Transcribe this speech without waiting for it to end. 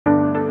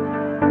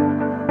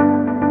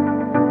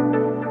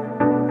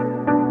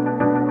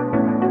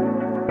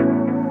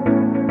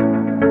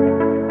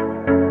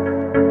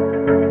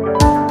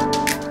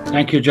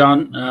Thank you,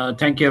 John.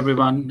 Thank you,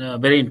 everyone.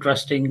 Very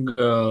interesting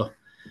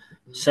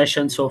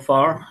session so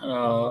far.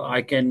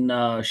 I can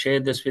share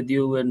this with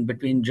you in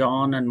between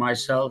John and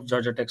myself,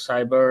 Georgia Tech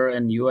Cyber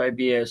and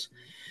UIBS.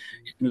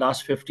 In the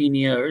last 15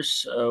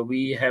 years,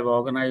 we have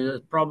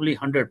organized probably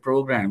 100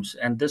 programs.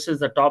 And this is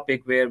the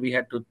topic where we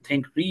had to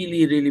think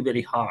really, really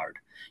very hard.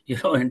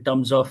 In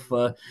terms of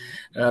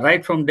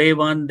right from day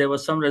one, there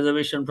was some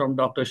reservation from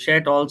Dr.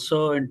 Shet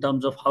also in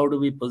terms of how do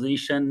we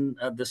position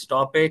this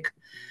topic.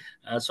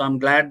 So I'm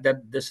glad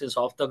that this is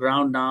off the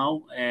ground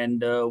now,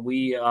 and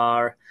we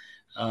are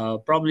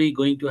probably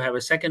going to have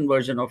a second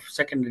edition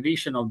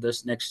of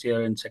this next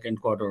year in second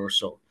quarter or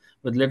so,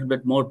 with a little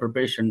bit more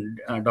preparation,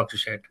 Dr.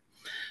 Shet.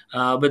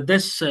 With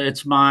this,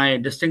 it's my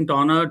distinct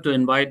honor to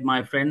invite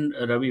my friend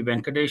Ravi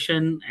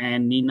Venkatesan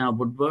and Nina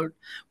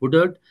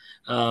Woodard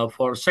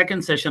for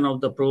second session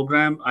of the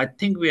program. I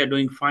think we are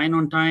doing fine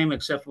on time,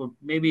 except for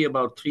maybe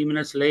about 3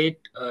 minutes late.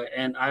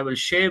 And I will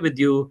share with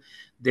you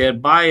their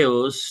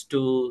bios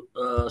to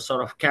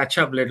sort of catch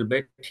up a little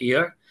bit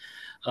here.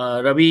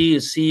 Ravi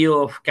is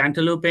CEO of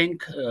Cantaloupe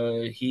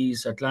Inc.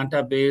 He's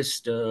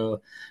Atlanta-based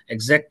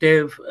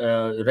executive,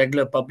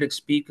 regular public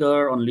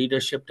speaker on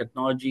leadership,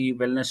 technology,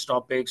 wellness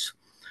topics,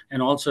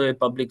 and also a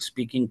public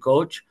speaking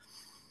coach.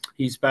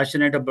 He's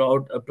passionate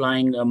about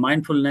applying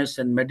mindfulness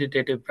and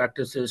meditative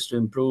practices to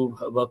improve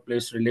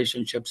workplace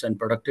relationships and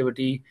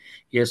productivity.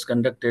 He has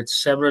conducted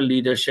several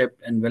leadership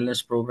and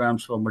wellness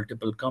programs for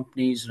multiple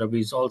companies.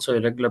 Ravi is also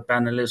a regular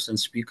panelist and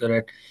speaker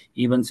at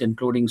events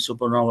including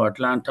Supernova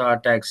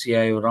Atlanta, TAG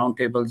CIO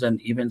roundtables,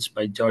 and events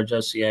by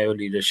Georgia CIO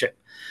Leadership.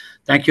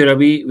 Thank you,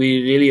 Ravi.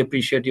 We really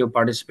appreciate your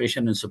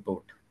participation and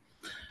support.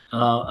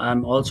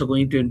 I'm also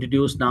going to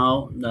introduce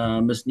now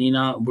Ms.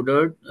 Nina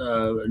Woodard.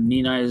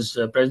 Nina is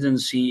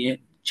President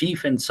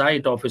Chief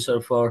Insight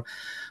Officer for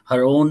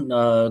her own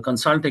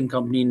consulting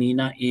company,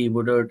 Nina E.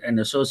 Woodard and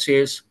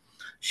Associates.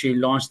 She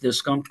launched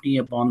this company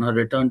upon her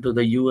return to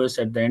the U.S.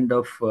 at the end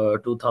of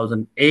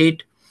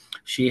 2008.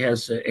 She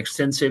has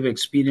extensive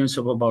experience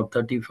of about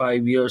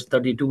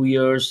 32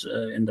 years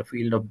in the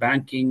field of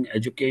banking,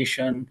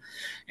 education,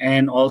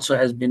 and also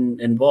has been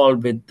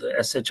involved with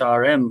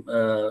SHRM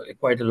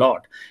quite a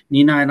lot.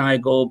 Nina and I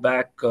go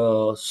back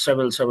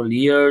several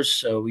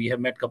years. We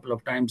have met a couple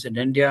of times in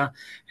India,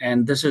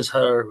 and this is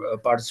her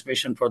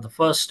participation for the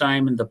first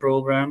time in the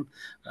program.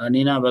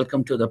 Nina,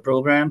 welcome to the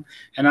program.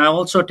 And I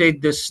also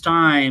take this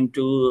time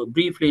to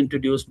briefly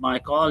introduce my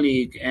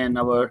colleague and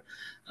our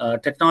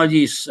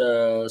technologies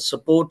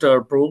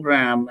supporter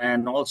program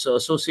and also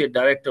associate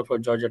director for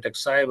Georgia Tech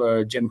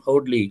Cyber, Jim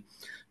Hoadley.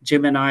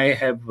 Jim and I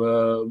have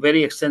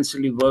very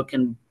extensively worked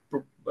in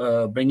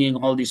bringing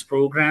all these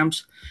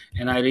programs,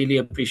 and I really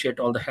appreciate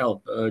all the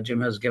help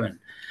Jim has given.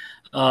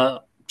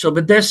 So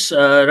with this,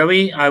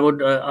 Ravi, I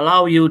would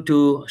allow you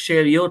to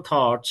share your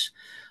thoughts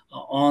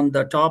on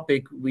the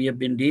topic we have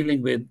been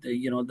dealing with,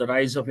 the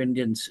rise of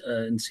Indians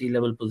in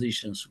C-level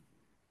positions.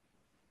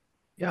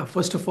 Yeah,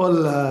 first of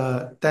all,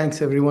 thanks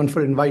everyone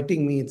for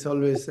inviting me. It's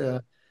always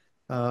a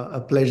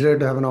pleasure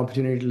to have an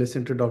opportunity to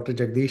listen to Dr.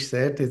 Jagdish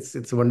Seth.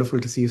 It's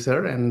wonderful to see you,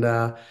 sir. And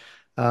the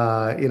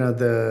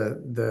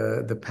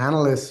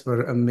panelists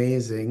were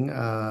amazing.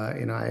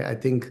 I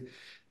think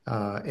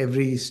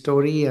every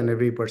story and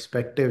every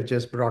perspective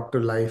just brought to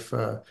life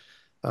a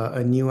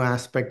new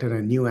aspect and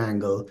a new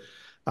angle.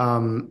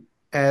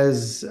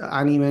 As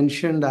Ani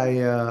mentioned,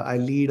 I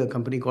lead a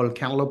company called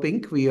Cantaloupe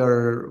Inc. We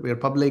are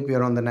public. We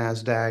are on the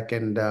NASDAQ,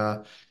 and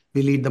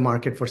we lead the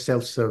market for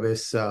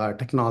self-service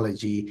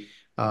technology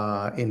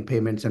in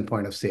payments and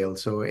point of sale.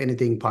 So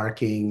anything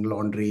parking,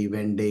 laundry,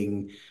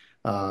 vending,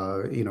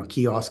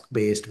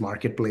 kiosk-based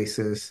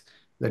marketplaces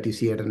that you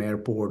see at an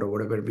airport or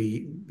whatever,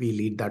 we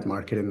lead that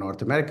market in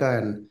North America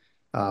and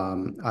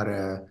are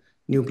a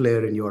new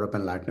player in Europe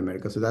and Latin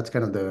America. So that's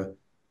kind of the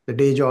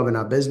day job in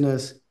our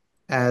business.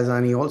 As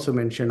Ani also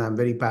mentioned, I'm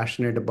very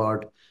passionate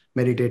about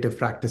meditative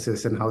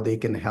practices and how they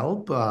can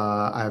help.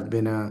 I've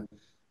been a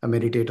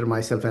meditator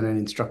myself and an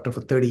instructor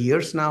for 30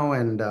 years now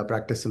and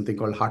practice something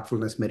called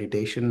heartfulness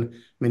meditation.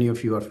 Many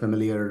of you are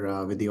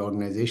familiar with the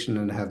organization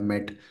and have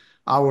met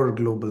our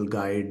global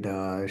guide,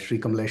 Sri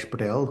Kamlesh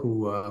Patel,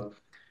 who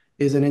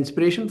is an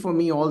inspiration for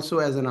me also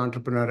as an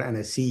entrepreneur and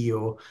a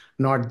CEO,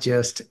 not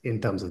just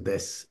in terms of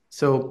this.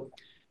 So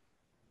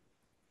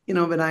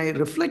when I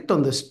reflect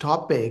on this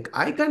topic,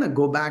 I kind of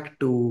go back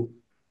to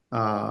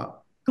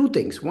two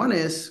things. One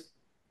is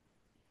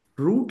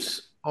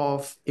roots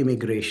of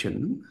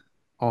immigration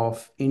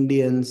of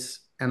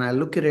Indians, and I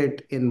look at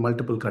it in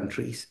multiple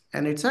countries.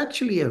 And it's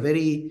actually a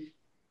very,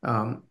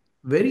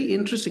 very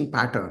interesting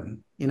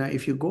pattern.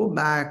 If you go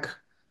back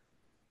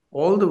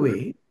all the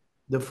way,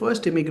 the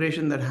first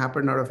immigration that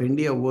happened out of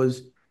India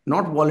was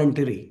not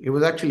voluntary. It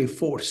was actually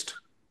forced.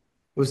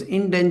 It was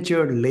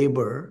indentured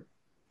labor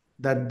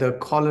that the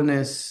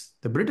colonists,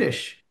 the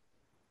British,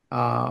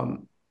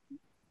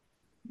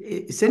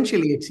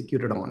 essentially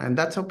executed on. And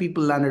that's how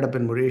people landed up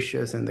in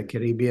Mauritius and the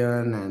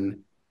Caribbean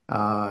and,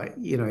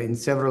 in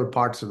several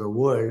parts of the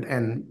world.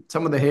 And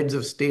some of the heads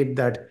of state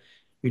that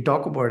we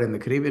talk about in the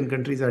Caribbean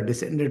countries are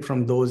descended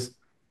from those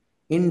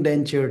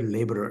indentured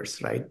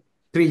laborers, right?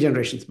 3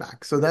 generations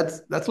back. So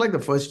that's like the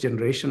first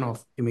generation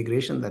of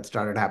immigration that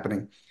started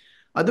happening.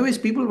 Otherwise,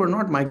 people were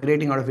not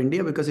migrating out of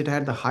India because it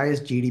had the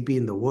highest GDP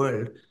in the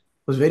world. It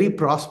was very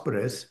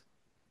prosperous.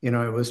 It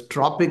was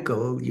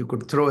tropical. You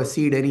could throw a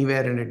seed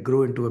anywhere and it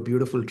grew into a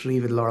beautiful tree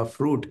with a lot of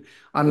fruit,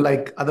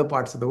 unlike other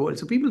parts of the world.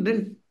 So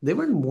they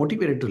weren't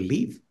motivated to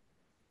leave.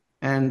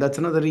 And that's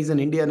another reason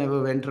India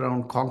never went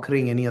around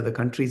conquering any other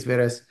countries,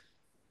 whereas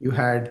you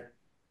had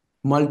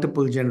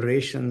multiple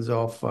generations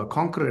of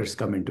conquerors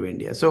come into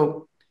India.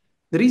 So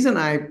the reason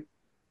I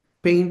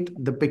paint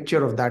the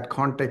picture of that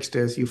context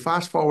is you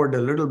fast forward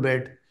a little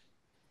bit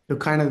to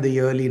kind of the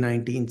early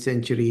 19th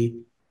century,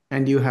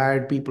 and you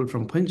had people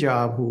from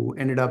Punjab who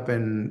ended up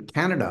in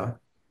Canada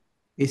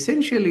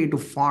essentially to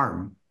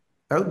farm.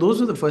 Those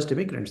were the first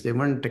immigrants. They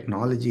weren't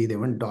technology, they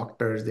weren't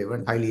doctors, they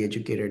weren't highly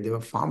educated, they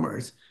were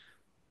farmers.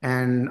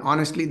 And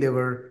honestly,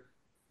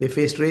 they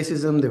faced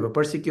racism, they were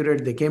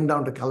persecuted, they came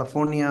down to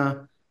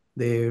California,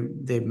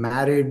 they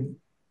married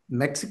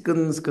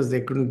Mexicans because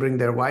they couldn't bring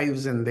their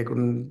wives and they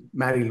couldn't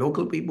marry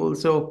local people.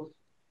 So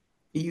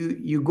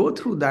you go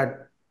through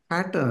that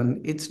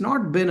pattern. It's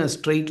not been a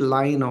straight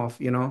line of,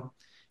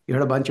 you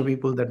had a bunch of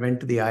people that went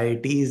to the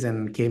IITs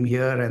and came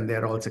here and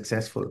they're all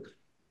successful.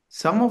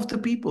 Some of the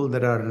people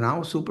that are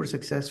now super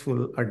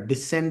successful are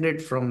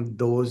descended from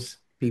those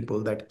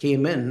people that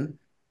came in,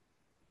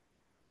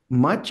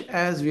 much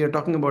as we are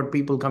talking about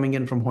people coming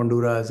in from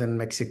Honduras and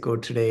Mexico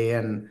today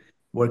and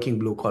working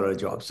blue collar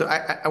jobs. So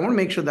I want to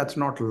make sure that's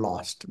not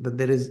lost, that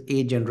there is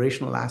a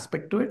generational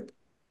aspect to it.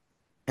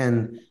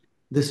 And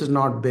this has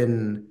not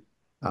been,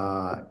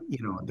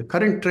 the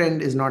current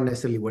trend is not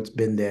necessarily what's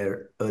been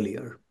there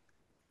earlier.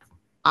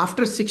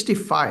 After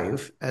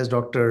 65, as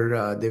Dr.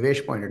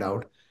 Devesh pointed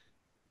out,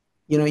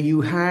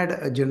 you had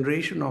a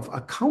generation of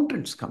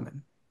accountants come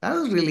in. That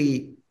was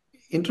really,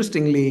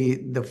 interestingly,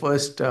 the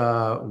first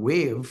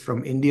wave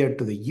from India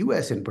to the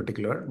US in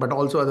particular, but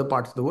also other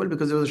parts of the world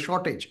because there was a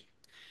shortage.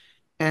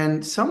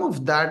 And some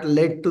of that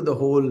led to the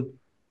whole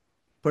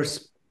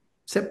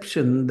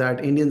perception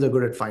that Indians are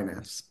good at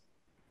finance.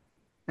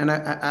 And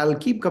I'll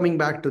keep coming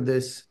back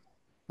to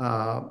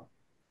uh,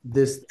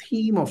 this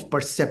theme of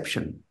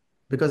perception,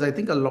 because I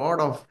think a lot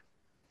of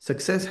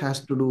success has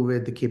to do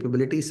with the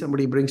capabilities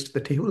somebody brings to the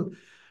table,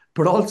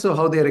 but also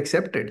how they're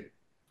accepted.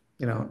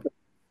 You know,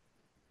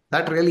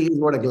 that really is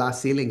what a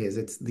glass ceiling is.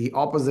 It's the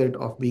opposite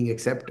of being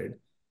accepted.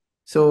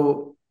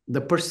 So the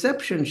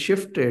perception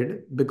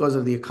shifted because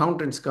of the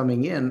accountants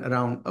coming in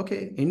around,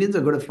 okay, Indians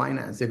are good at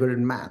finance, they're good at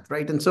math,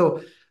 right? And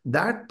so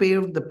that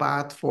paved the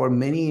path for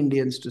many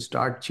Indians to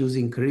start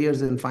choosing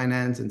careers in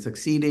finance and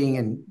succeeding.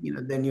 And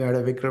then you had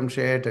a Vikram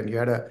Sheth, and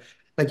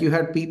you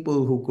had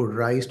people who could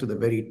rise to the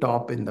very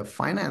top in the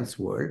finance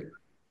world.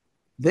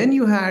 Then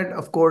you had,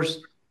 of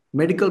course,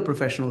 medical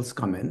professionals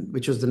come in,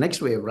 which was the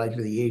next wave, right,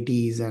 in the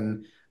 80s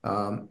and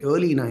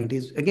early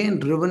 90s, again,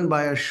 driven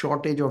by a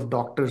shortage of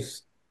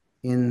doctors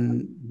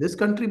in this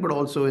country, but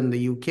also in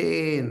the UK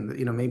and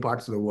many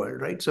parts of the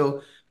world, right?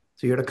 So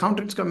you had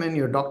accountants come in,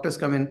 your doctors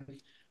come in.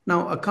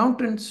 Now,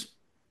 accountants,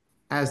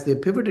 as they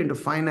pivot into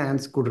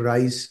finance, could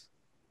rise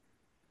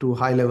to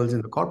high levels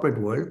in the corporate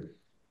world,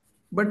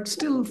 but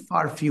still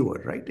far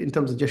fewer, right, in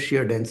terms of just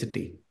sheer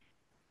density.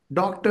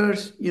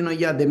 Doctors,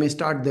 yeah, they may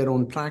start their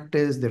own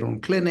practice, their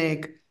own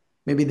clinic.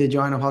 Maybe they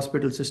join a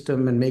hospital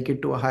system and make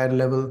it to a higher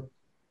level.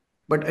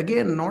 But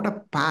again, not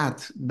a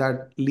path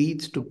that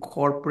leads to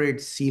corporate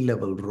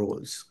C-level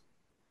roles.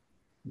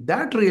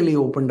 That really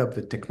opened up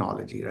with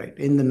technology, right?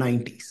 In the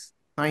 90s.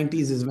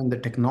 90s is when the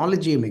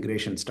technology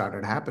immigration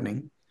started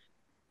happening.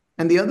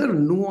 And the other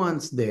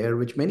nuance there,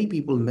 which many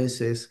people miss,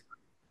 is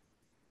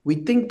we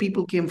think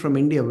people came from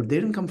India, but they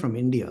didn't come from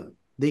India.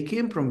 They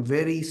came from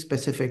very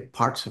specific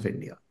parts of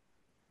India.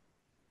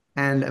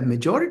 And a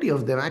majority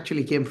of them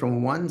actually came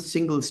from one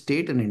single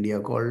state in India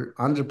called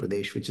Andhra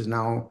Pradesh, which is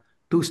now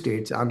two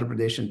states, Andhra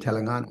Pradesh and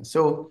Telangana.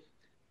 So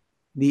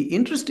the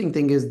interesting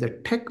thing is the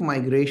tech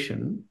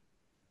migration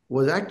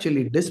was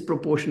actually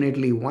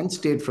disproportionately one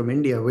state from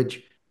India,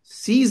 which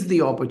seized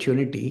the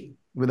opportunity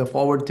with a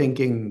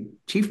forward-thinking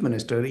chief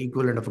minister,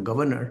 equivalent of a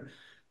governor,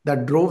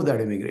 that drove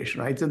that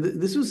immigration, right? So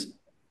there's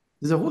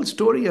a whole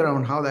story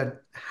around how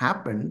that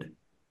happened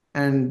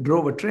and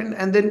drove a trend.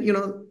 And then,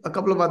 a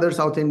couple of other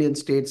South Indian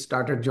states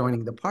started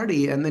joining the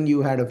party. And then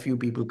you had a few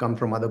people come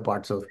from other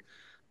parts of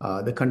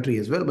the country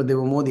as well, but they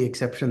were more the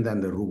exception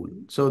than the rule.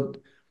 So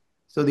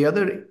the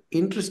other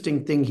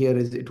interesting thing here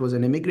is it was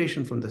an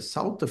immigration from the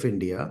south of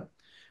India.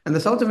 And the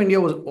south of India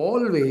was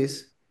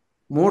always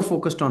more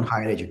focused on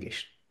higher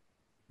education.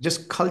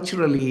 Just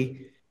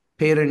culturally,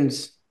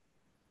 parents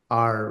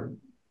are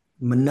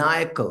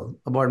maniacal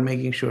about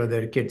making sure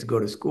their kids go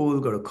to school,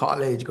 go to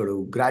college, go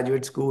to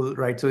graduate school,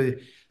 right? So,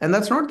 and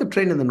that's not the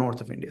trend in the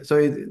north of India.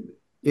 So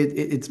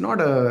it's not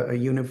a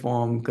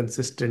uniform,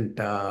 consistent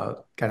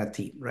kind of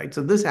theme, right?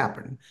 So this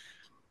happened.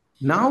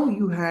 Now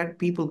you had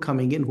people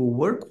coming in who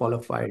were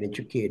qualified,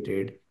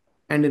 educated,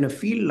 and in a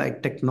field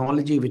like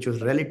technology, which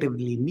was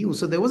relatively new.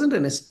 So there wasn't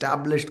an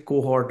established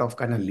cohort of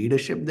kind of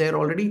leadership there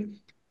already,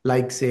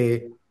 like,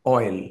 say,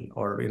 oil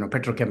or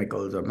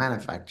petrochemicals or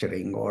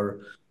manufacturing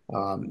or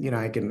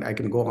I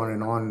can go on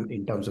and on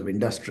in terms of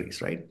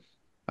industries, right?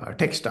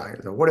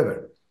 Textiles or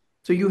whatever.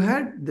 So you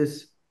had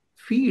this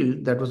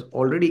field that was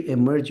already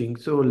emerging,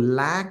 so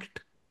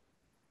lacked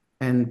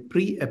a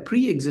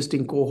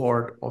pre-existing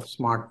cohort of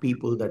smart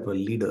people that were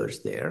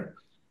leaders there.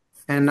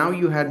 And now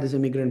you had this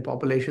immigrant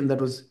population that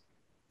was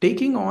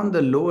taking on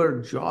the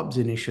lower jobs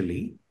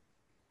initially,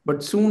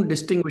 but soon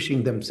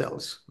distinguishing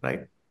themselves,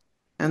 right?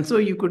 And so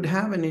you could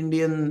have an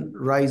Indian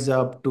rise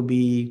up to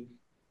be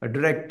a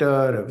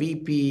director, a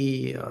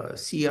VP, a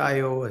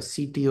CIO, a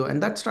CTO,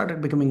 and that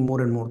started becoming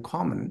more and more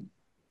common.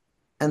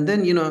 And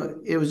then,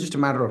 it was just a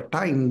matter of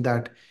time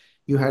that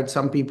you had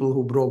some people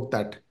who broke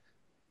that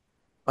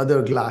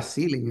other glass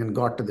ceiling and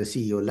got to the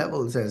CEO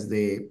levels as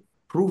they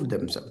proved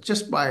themselves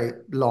just by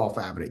law of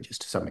averages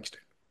to some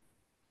extent.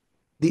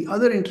 The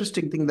other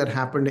interesting thing that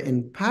happened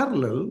in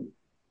parallel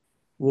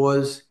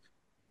was,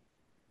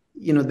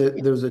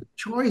 there was a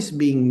choice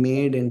being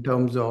made in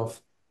terms of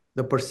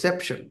the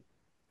perception.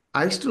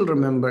 I still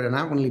remember, and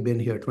I've only been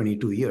here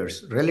 22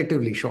 years,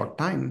 relatively short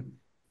time,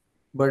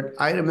 but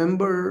I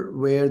remember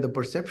where the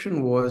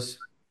perception was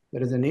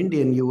that as an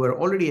Indian, you were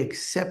already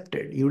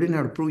accepted. You didn't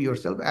have to prove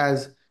yourself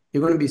as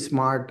you're going to be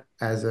smart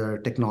as a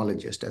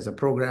technologist, as a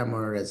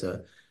programmer, as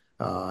a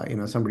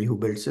somebody who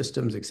builds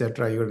systems,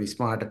 etc. You're going to be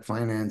smart at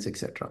finance,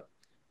 etc.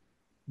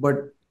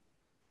 But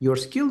your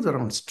skills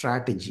around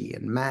strategy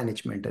and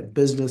management and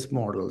business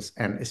models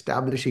and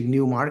establishing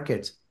new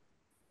markets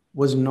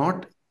was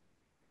not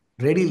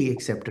readily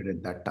accepted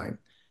at that time.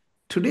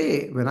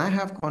 Today, when I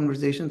have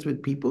conversations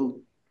with people,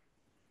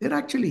 they're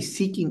actually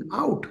seeking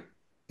out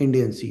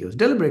Indian CEOs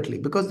deliberately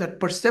because that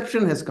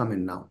perception has come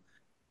in now.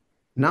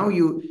 Now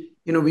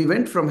we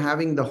went from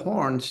having the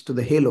horns to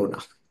the halo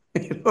now.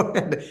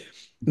 And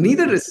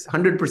neither is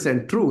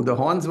 100% true. The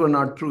horns were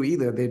not true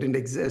either. They didn't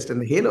exist.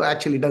 And the halo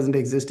actually doesn't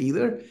exist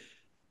either,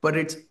 but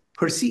it's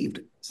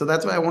perceived. So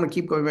that's why I want to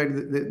keep going back.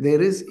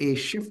 There is a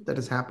shift that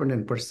has happened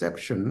in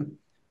perception,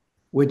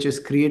 which has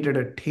created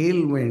a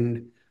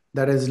tailwind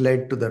that has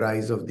led to the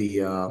rise of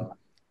the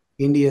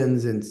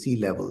Indians in C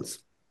levels.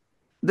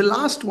 The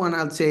last one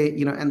I'll say,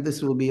 and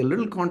this will be a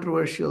little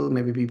controversial,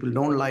 maybe people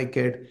don't like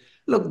it.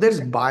 Look, there's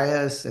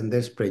bias and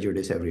there's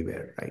prejudice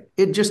everywhere, right?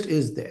 It just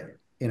is there.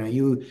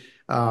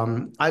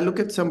 I look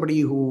at somebody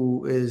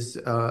who is,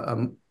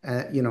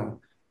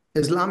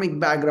 Islamic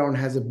background,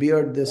 has a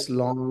beard this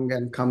long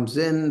and comes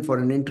in for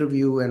an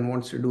interview and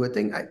wants to do a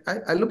thing.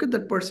 I look at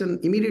that person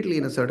immediately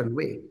in a certain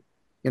way,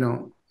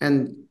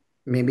 and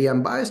maybe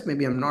I'm biased,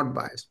 maybe I'm not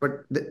biased,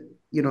 but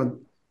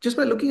just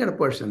by looking at a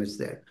person, it's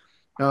there.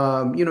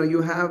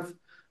 You have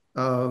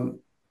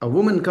a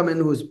woman come in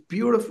who's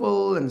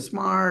beautiful and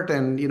smart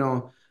and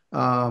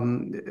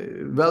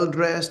well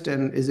dressed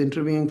and is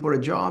interviewing for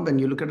a job, and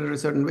you look at her a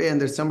certain way,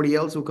 and there's somebody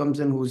else who comes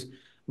in who's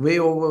way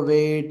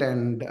overweight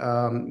and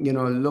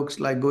looks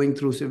like going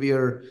through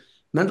severe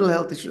mental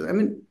health issues. I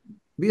mean,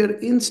 we are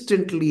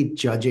instantly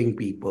judging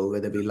people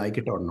whether we like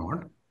it or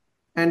not.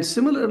 And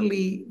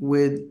similarly,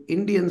 with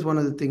Indians, one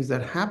of the things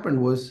that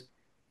happened was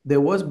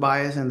there was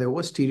bias and there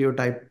was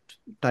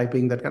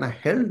stereotyping that kind of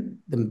held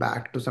them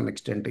back to some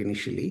extent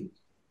initially.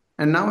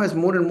 And now, as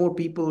more and more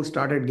people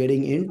started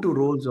getting into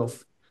roles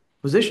of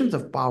positions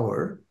of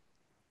power,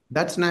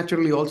 that's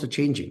naturally also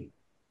changing.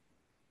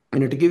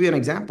 To give you an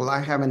example, I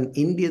have an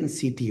Indian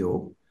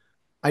CTO.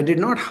 I did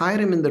not hire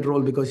him in that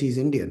role because he's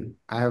Indian.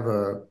 I have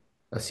a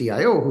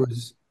CIO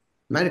who's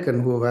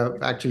American, who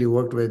I've actually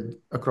worked with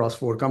across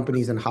 4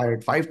 companies and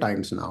hired 5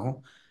 times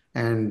now.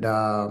 And,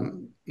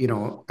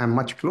 I'm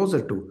much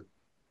closer to.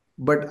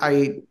 But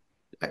I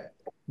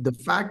the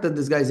fact that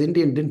this guy's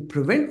Indian didn't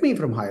prevent me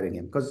from hiring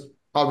him because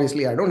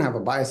obviously I don't have a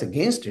bias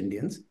against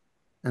Indians.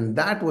 And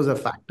that was a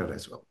factor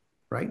as well,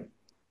 right?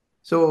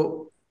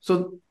 So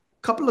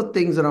couple of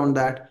things around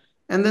that.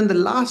 And then the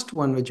last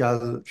one, which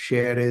I'll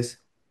share is,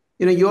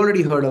 you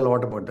already heard a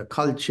lot about the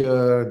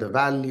culture, the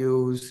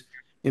values,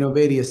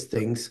 various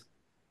things.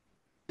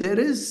 There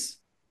is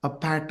a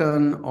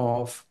pattern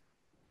of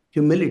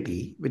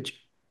humility, which,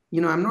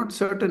 I'm not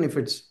certain if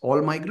it's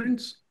all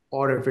migrants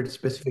or if it's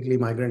specifically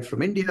migrants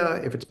from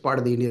India, if it's part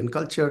of the Indian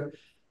culture.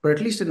 But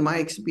at least in my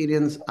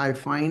experience, I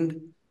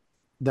find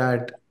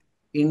that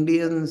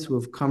Indians who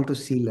have come to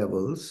C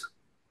levels,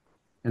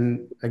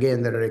 and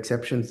again, there are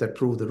exceptions that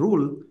prove the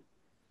rule,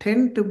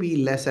 tend to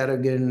be less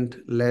arrogant,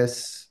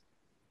 less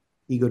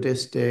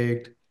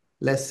egotistic,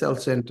 less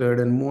self-centered,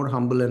 and more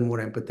humble and more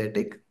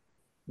empathetic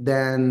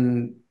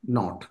than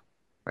not,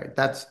 right?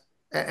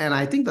 And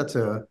I think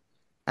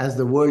as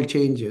the world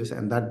changes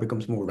and that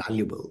becomes more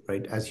valuable,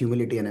 right? As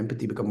humility and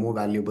empathy become more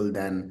valuable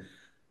than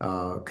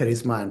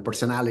charisma and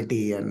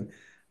personality and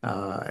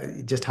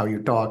just how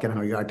you talk and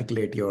how you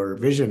articulate your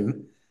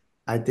vision,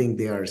 I think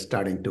they are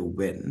starting to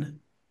win.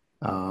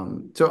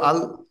 So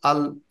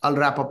I'll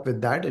wrap up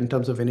with that in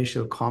terms of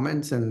initial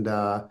comments and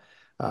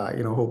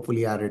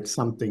hopefully added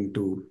something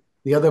to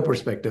the other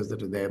perspectives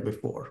that were there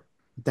before.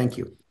 Thank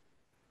you.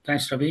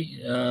 Thanks, Ravi.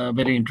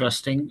 Very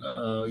interesting.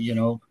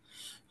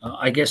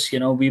 I guess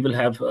we will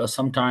have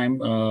some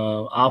time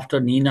after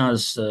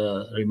Nina's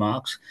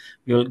remarks.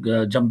 We'll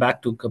jump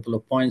back to a couple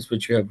of points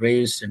which you have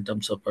raised in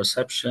terms of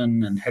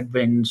perception and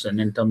headwinds, and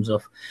in terms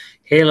of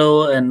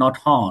halo and not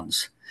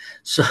horns.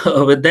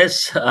 So, with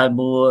this, I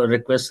will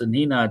request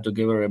Nina to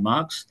give her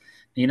remarks.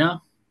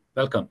 Nina,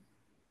 welcome.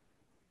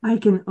 I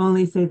can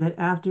only say that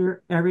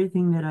after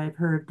everything that I've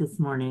heard this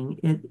morning,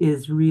 it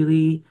is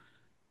really,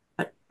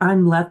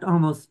 I'm left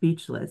almost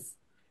speechless.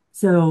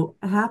 So,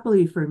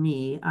 happily for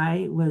me,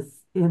 I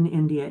was in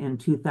India in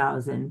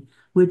 2000,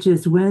 which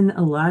is when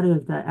a lot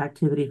of the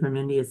activity from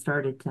India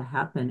started to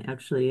happen,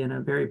 actually, in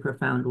a very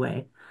profound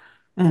way.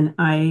 And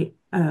I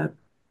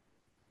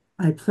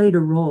played a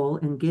role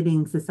in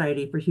getting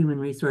Society for Human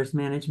Resource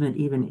Management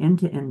even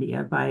into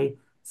India by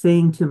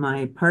saying to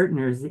my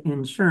partners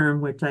in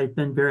SHRM, which I've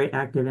been very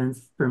active in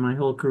for my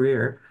whole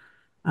career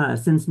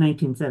since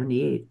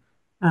 1978,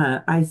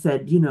 I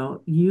said,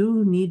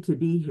 you need to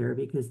be here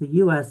because the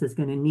US is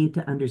going to need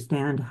to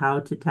understand how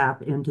to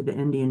tap into the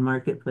Indian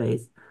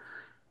marketplace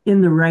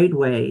in the right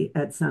way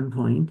at some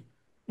point.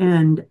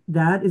 And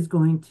that is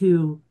going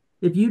to,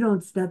 if you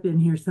don't step in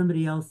here,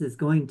 somebody else is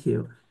going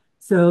to.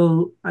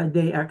 So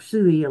they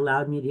actually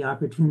allowed me the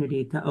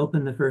opportunity to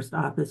open the first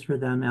office for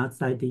them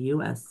outside the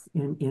US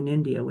in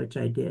India, which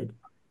I did.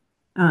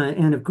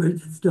 And of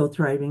course, it's still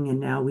thriving. And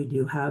now we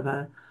do have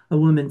a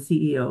woman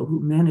CEO who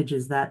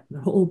manages that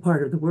whole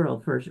part of the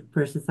world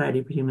for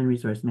Society for Human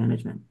Resource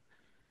Management.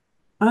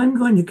 I'm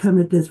going to come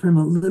at this from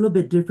a little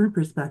bit different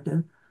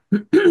perspective.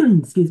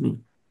 Excuse me.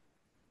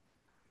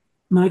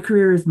 My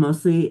career is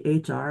mostly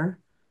HR.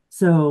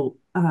 So,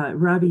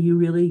 Robbie, you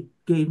really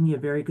gave me a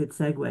very good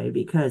segue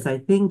because I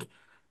think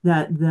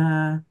that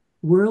the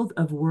world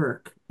of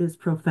work is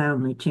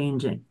profoundly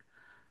changing.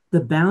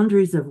 The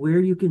boundaries of where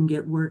you can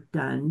get work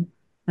done,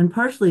 and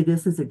partially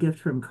this is a gift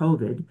from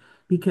COVID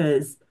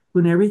because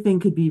when everything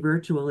could be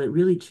virtual, it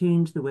really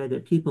changed the way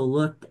that people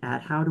looked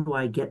at how do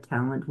I get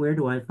talent? Where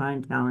do I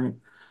find talent?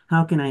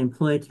 How can I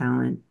employ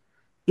talent?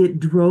 It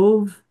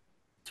drove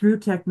through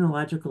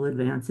technological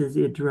advances,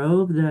 it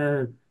drove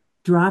the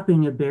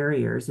dropping of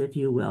barriers, if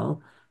you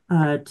will,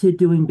 to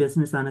doing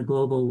business on a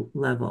global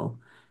level.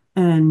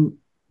 And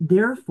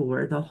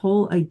therefore, the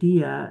whole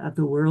idea of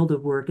the world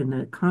of work and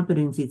the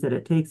competencies that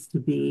it takes to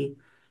be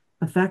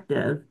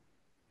effective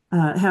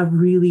have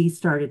really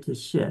started to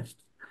shift.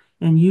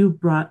 And you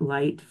brought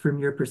light from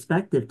your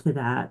perspective to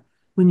that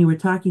when you were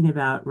talking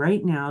about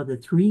right now the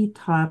three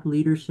top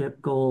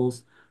leadership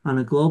goals on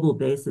a global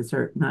basis,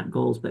 or not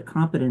goals, but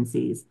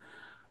competencies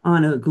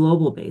on a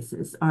global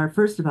basis are,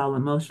 first of all,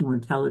 emotional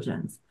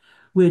intelligence,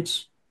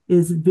 which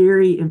is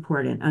very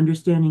important.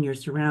 Understanding your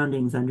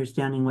surroundings,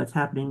 understanding what's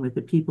happening with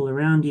the people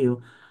around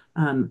you,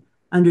 um,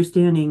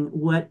 understanding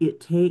what it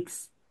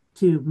takes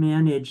to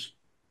manage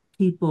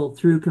people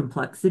through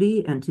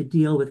complexity and to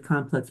deal with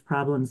complex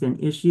problems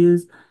and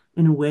issues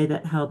in a way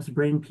that helps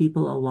bring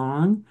people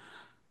along.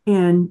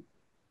 And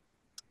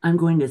I'm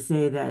going to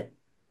say that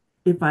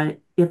if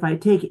I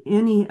take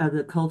any of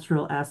the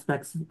cultural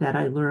aspects that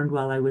I learned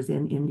while I was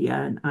in India,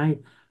 and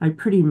I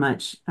pretty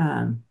much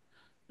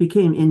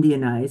became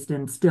Indianized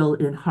and still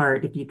in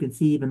heart, if you could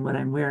see even what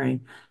I'm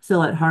wearing,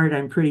 still at heart,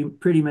 I'm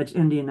pretty much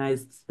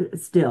Indianized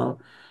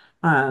still.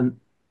 Um,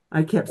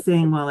 I kept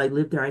saying while I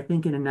lived there, I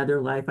think in another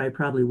life I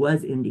probably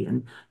was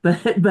Indian,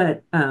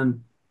 but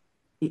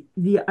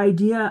the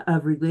idea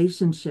of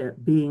relationship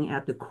being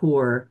at the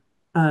core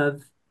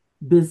of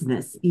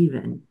business,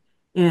 even.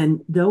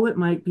 And though it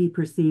might be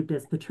perceived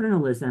as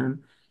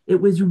paternalism, it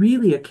was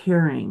really a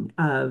caring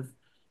of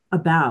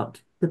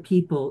about the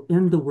people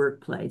in the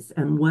workplace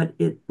and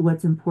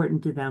what's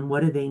important to them, what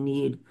do they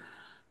need.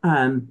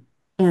 Um,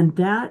 and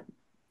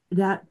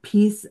that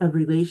piece of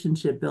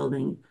relationship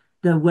building,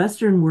 the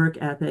Western work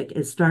ethic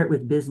is start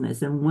with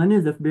business. And one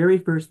of the very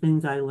first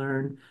things I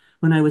learned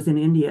when I was in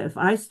India, if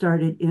I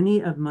started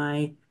any of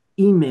my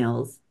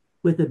emails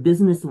with a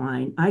business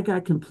line, I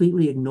got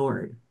completely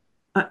ignored,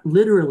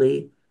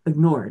 literally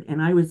ignored. And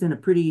I was in a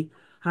pretty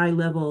high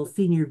level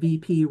senior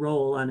VP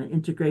role on an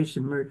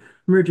integration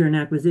merger and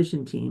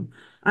acquisition team.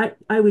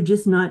 I would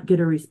just not get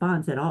a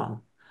response at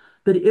all.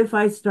 But if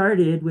I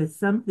started with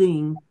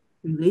something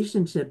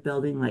relationship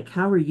building, like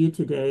how are you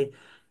today?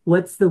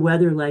 What's the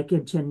weather like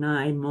in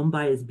Chennai?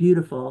 Mumbai is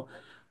beautiful.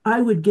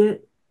 I would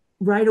get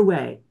right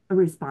away a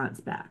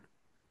response back.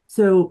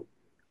 So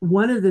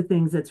one of the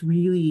things that's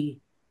really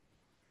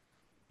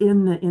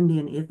in the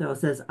Indian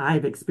ethos, as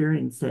I've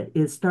experienced it,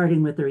 is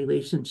starting with the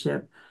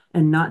relationship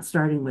and not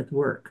starting with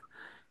work.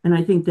 And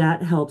I think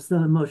that helps the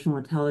emotional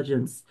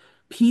intelligence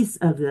piece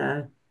of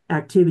the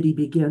activity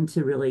begin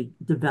to really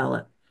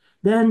develop.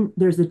 Then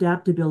there's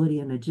adaptability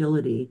and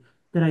agility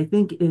that I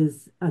think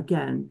is,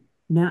 again,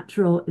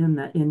 natural in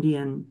the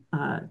Indian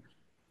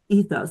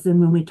ethos.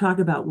 And when we talk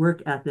about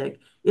work ethic,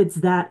 it's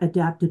that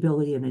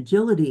adaptability and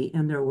agility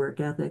in their work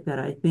ethic that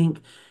I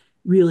think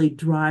really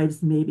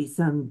drives maybe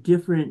some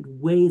different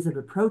ways of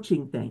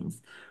approaching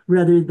things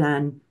rather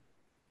than,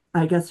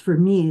 I guess for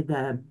me,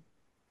 the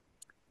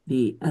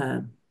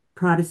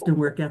Protestant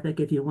work ethic,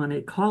 if you want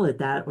to call it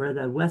that, or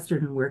the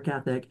Western work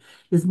ethic,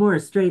 is more a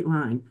straight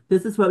line.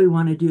 This is what we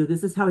want to do.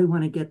 This is how we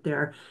want to get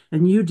there.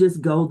 And you just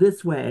go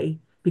this way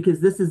because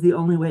this is the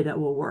only way that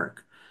will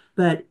work.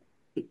 But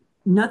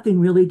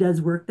nothing really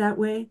does work that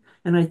way.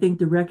 And I think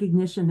the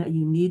recognition that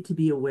you need to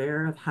be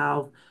aware of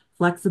how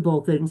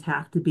flexible things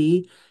have to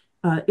be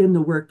in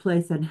the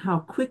workplace and how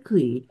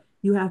quickly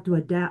you have to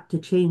adapt to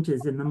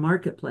changes in the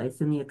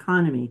marketplace, in the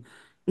economy,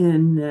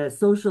 in the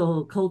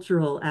social,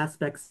 cultural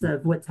aspects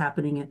of what's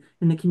happening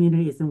in the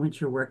communities in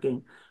which you're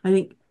working. I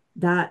think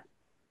that,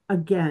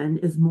 again,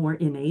 is more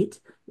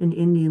innate in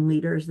Indian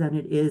leaders than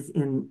it is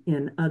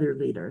in other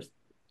leaders.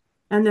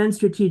 And then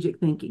strategic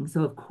thinking.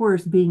 So, of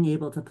course, being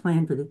able to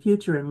plan for the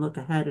future and look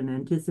ahead and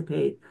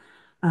anticipate.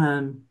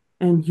 And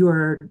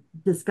your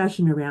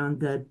discussion around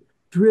the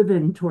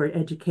driven toward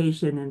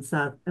education in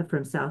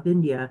from South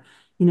India,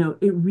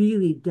 it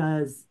really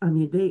does. I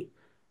mean,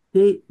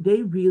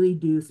 they really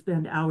do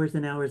spend hours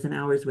and hours and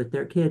hours with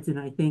their kids. And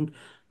I think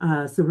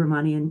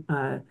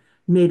Subramanian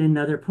made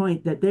another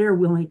point that they're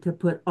willing to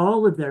put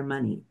all of their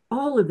money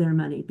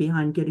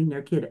behind getting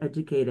their kid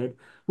educated,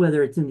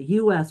 whether it's in the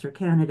US or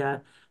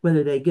Canada,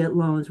 whether they get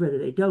loans, whether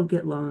they don't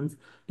get loans.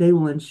 They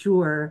will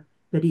ensure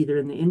that either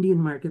in the Indian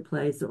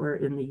marketplace or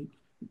in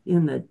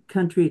the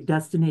country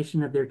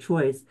destination of their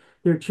choice,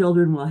 their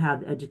children will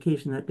have the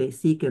education that they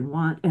seek and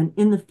want, and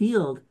in the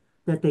field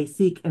that they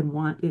seek and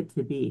want it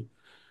to be,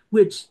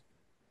 which,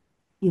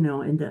 in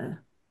the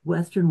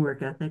Western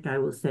work ethic, I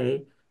will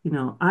say,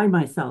 I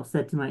myself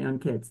said to my own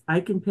kids,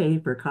 I can pay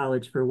for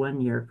college for 1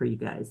 year for you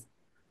guys.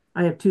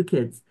 I have two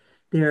kids.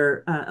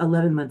 They're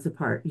 11 months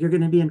apart. You're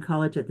going to be in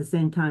college at the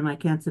same time. I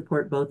can't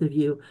support both of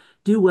you.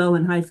 Do well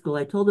in high school.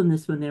 I told them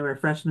this when they were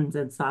freshmen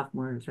and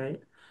sophomores,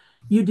 right?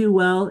 You do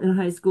well in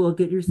high school,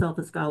 get yourself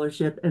a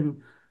scholarship,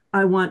 and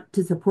I want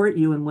to support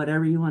you in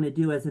whatever you want to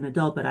do as an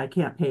adult, but I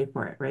can't pay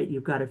for it, right?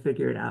 You've got to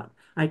figure it out.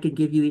 I could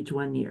give you each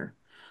 1 year.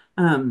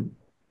 Um,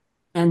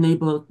 and they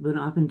both went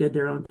off and did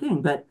their own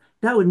thing. But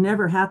that would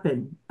never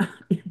happen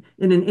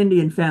in an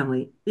Indian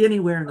family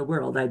anywhere in the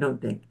world, I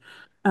don't think.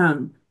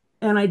 Um,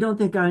 and I don't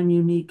think I'm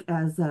unique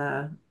as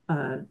a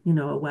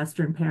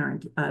Western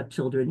parent of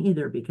children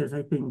either, because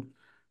I think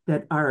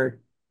that our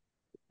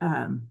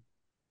um,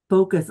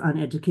 focus on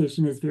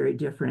education is very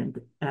different,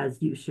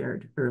 as you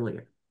shared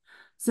earlier.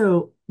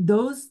 So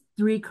those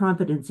three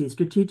competencies,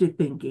 strategic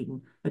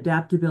thinking,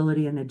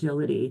 adaptability and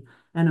agility,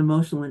 and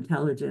emotional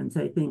intelligence,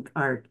 I think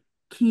are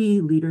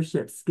key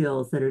leadership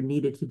skills that are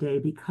needed today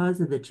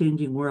because of the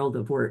changing world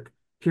of work,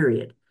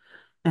 period.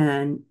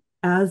 And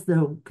as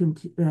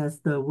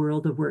the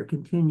world of work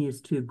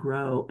continues to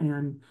grow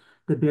and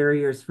the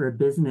barriers for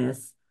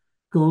business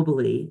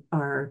globally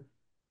are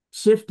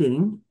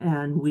shifting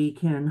and we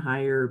can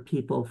hire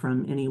people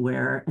from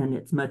anywhere and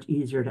it's much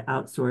easier to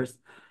outsource.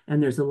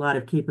 And there's a lot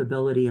of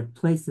capability of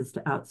places to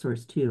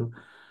outsource too.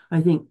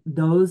 I think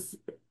those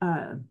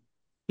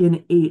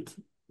innate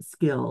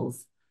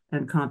skills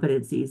and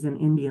competencies in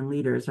Indian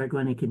leaders are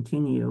going to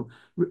continue,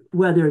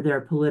 whether they're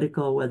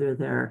political, whether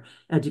they're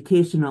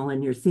educational,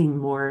 and you're seeing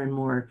more and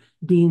more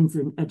deans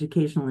in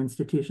educational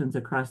institutions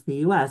across the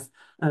US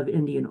of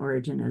Indian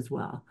origin as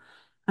well.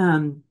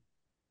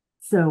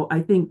 So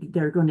I think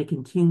they're going to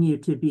continue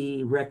to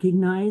be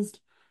recognized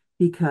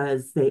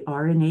because they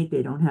are innate,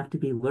 they don't have to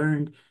be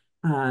learned.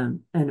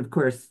 And of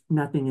course,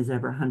 nothing is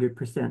ever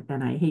 100%.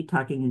 And I hate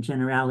talking in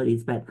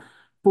generalities, but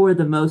for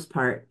the most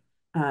part,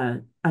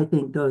 I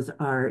think those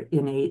are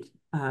innate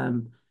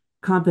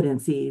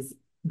competencies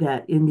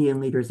that Indian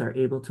leaders are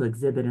able to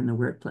exhibit in the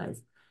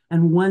workplace.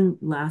 And one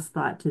last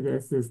thought to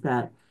this is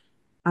that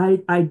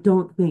I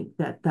don't think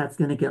that that's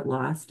going to get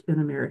lost in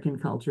American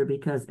culture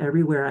because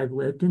everywhere I've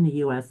lived in the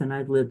US and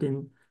I've lived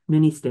in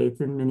many states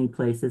and many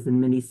places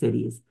and many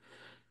cities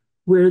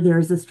where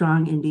there's a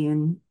strong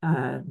Indian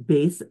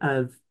base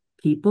of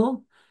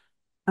people,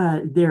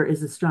 there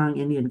is a strong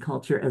Indian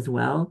culture as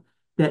well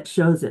that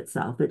shows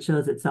itself. It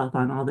shows itself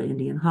on all the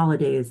Indian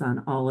holidays,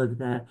 on all of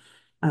the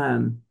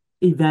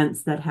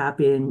events that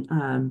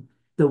happen,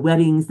 the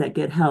weddings that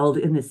get held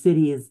in the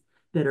cities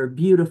that are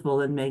beautiful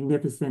and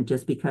magnificent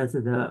just because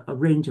of the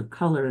range of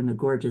color and the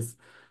gorgeous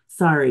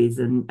saris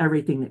and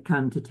everything that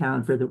come to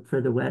town for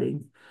the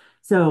weddings.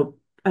 So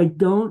I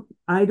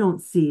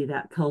don't see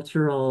that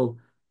cultural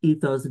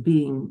ethos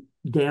being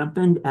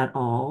dampened at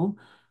all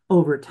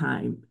over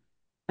time.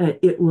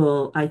 It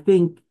will, I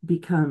think,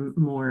 become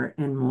more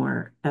and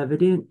more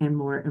evident and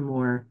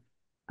more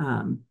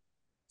um,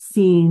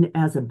 seen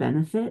as a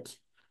benefit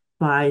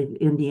by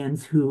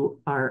Indians who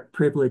are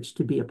privileged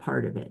to be a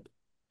part of it.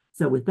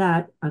 So with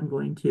that, I'm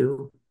going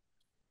to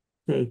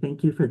say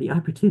thank you for the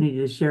opportunity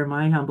to share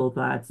my humble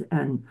thoughts.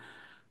 And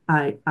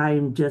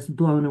I'm just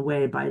blown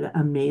away by the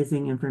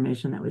amazing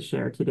information that was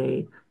shared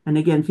today. And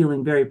again,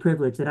 feeling very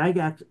privileged that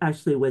I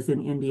actually was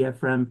in India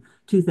from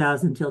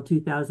 2000 till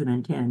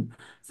 2010.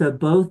 So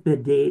both the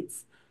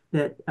dates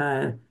that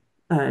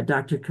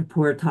Dr.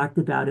 Kapoor talked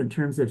about in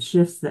terms of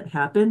shifts that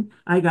happen,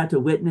 I got to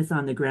witness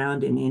on the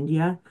ground in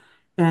India.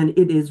 And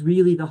it is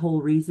really the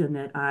whole reason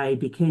that I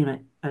became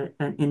an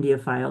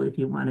Indiophile, if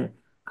you want to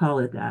call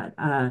it that,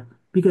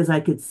 because I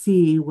could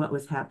see what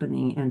was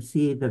happening and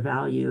see the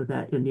value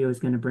that India was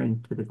going to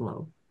bring to the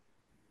globe.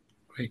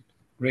 Great,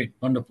 great,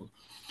 wonderful.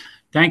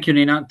 Thank you,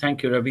 Nina.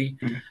 Thank you, Ravi.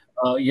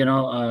 We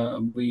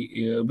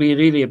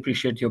really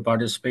appreciate your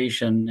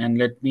participation. And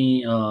let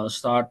me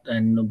start.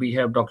 And we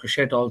have Dr.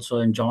 Shet also,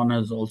 and John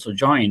has also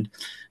joined.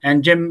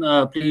 And Jim,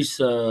 please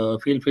feel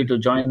free to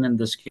join in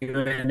this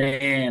Q&A.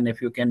 And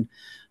if you can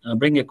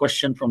bring a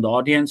question from the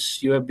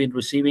audience you have been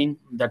receiving,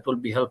 that will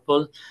be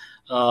helpful.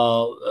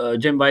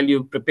 Jim, while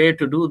you prepare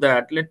to do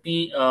that, let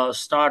me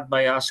start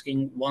by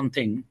asking one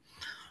thing.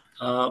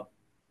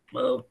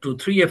 To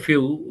three of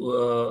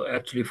you,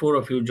 actually four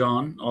of you,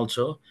 John,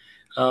 also.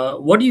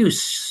 What do you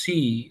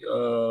see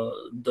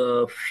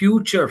the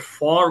future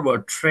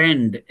forward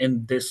trend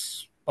in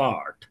this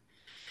part?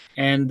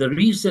 And the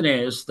reason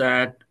is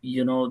that,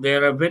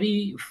 there are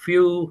very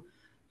few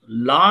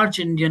large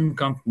Indian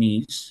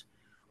companies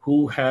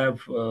who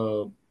have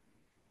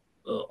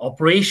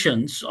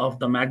operations of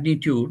the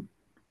magnitude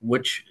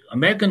which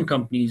American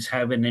companies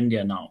have in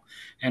India now.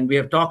 And we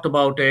have talked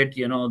about it,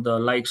 the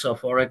likes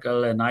of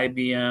Oracle and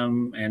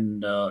IBM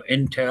and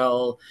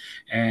Intel,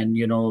 and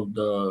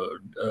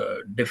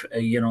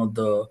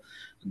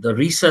the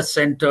research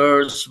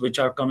centers which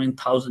are coming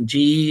thousand.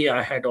 GE,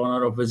 I had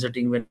honor of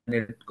visiting when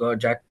it got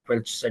Jack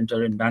Welch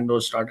Center in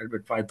Bangalore started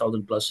with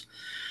 5,000 plus.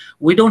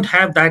 We don't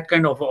have that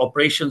kind of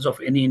operations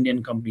of any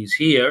Indian companies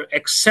here,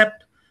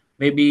 except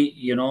maybe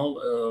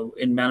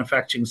in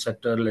manufacturing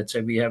sector. Let's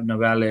say we have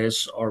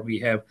Novalis, or we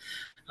have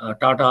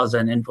Tatas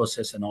and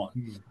Infosys and all.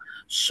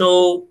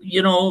 So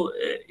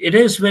it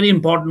is very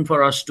important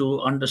for us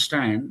to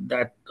understand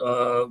that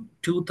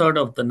 2/3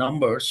 of the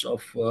numbers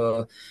of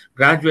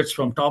graduates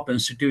from top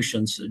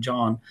institutions,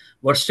 John,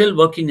 were still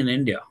working in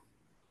India,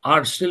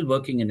 are still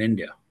working in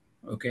India.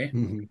 Okay.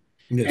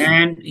 Yes.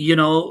 And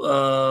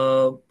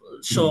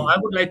so I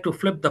would like to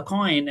flip the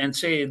coin and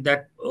say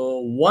that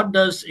what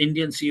does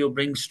Indian CEO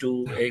brings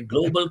to a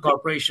global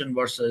corporation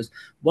versus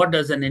what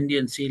does an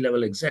Indian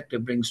C-level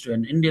executive brings to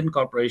an Indian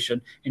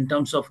corporation in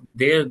terms of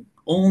their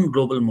own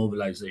global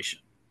mobilization?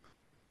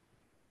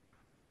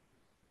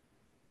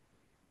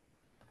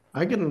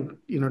 I can,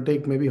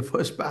 take maybe a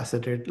first pass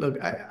at it. Look,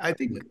 I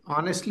think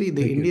honestly,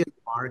 the Thank you. Indian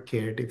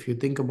market, if you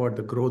think about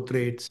the growth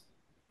rates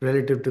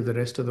relative to the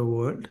rest of the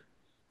world,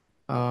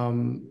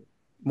 um,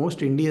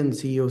 most Indian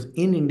CEOs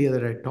in India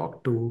that I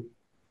talk to,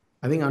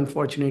 I think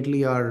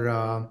unfortunately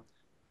are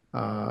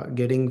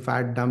getting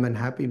fat, dumb, and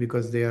happy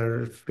because they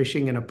are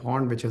fishing in a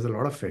pond which has a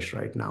lot of fish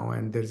right now,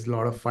 and there's a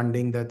lot of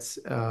funding that's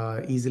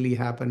easily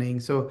happening.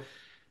 So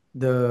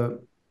the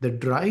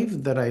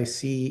drive that I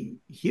see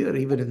here,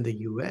 even in the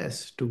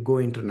US, to go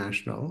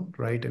international,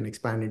 right, and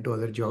expand into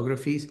other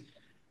geographies,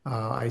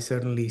 I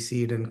certainly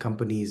see it in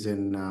companies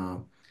in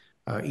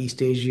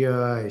East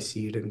Asia. I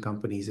see it in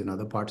companies in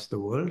other parts of the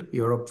world,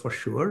 Europe for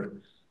sure.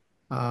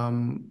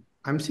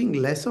 I'm seeing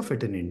less of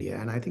it in India,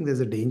 and I think there's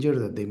a danger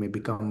that they may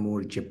become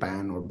more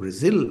Japan or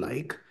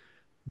Brazil-like.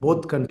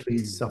 Both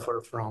countries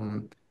suffer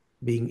from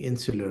being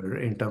insular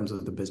in terms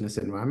of the business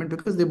environment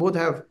because they both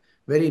have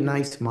very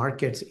nice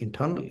markets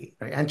internally,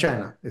 right? And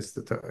China is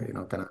the third,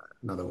 kind of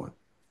another one.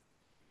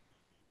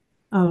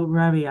 Oh,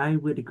 Ravi, I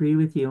would agree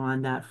with you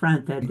on that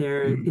front that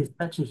there is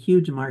such a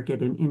huge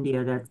market in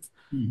India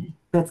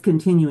that's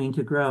continuing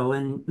to grow.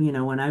 And,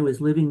 when I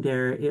was living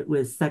there, it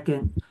was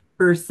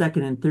first,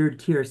 second, and third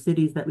tier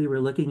cities that we were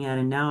looking at.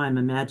 And now I'm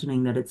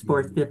imagining that it's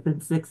fourth, fifth,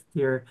 and sixth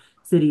tier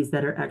cities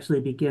that are actually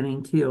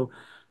beginning to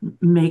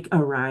make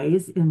a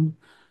rise in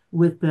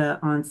with the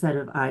onset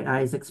of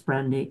IIs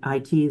expanding,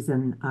 ITs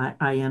and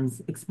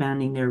IMs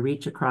expanding their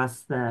reach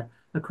across the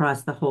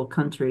whole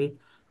country.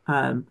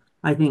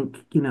 I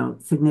think,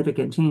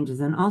 significant changes.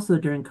 And also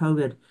during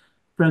COVID,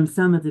 from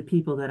some of the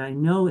people that I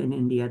know in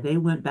India, they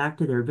went back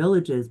to their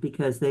villages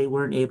because they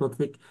weren't able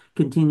to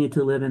continue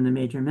to live in the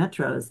major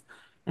metros.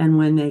 And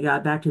when they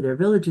got back to their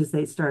villages,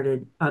 they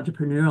started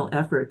entrepreneurial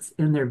efforts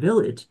in their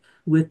village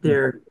with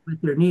their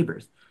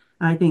neighbors.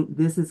 I think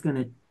this is going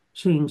to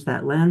change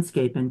that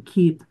landscape and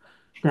keep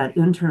that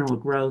internal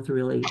growth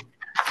really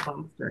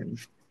fostering.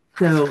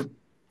 So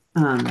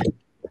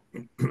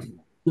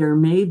there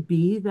may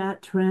be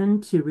that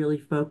trend to really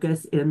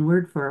focus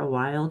inward for a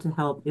while to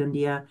help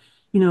India.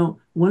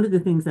 One of the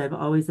things I've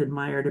always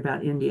admired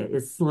about India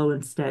is slow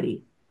and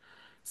steady.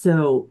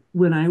 So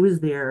when I was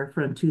there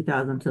from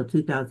 2000 till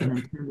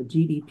 2010, the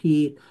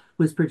GDP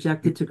was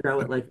projected to grow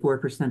at like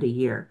 4% a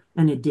year,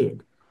 and it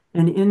did.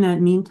 And in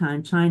that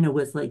meantime, China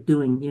was like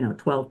doing, 12%,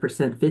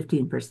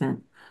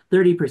 15%,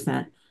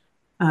 30%.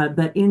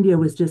 But India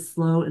was just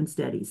slow and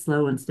steady,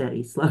 slow and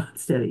steady, slow and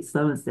steady,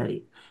 slow and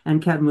steady,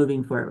 and kept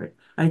moving forward.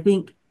 I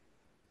think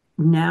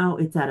now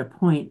it's at a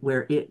point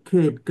where it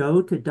could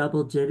go to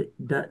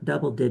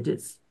double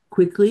digits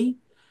quickly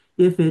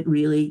if it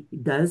really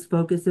does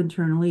focus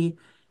internally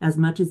as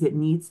much as it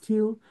needs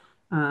to,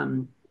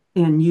 and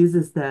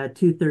uses the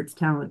 2/3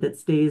 talent that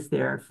stays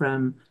there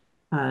from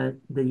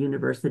the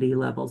university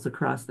levels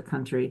across the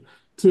country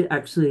to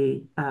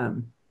actually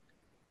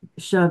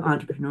shove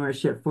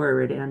entrepreneurship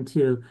forward and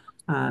to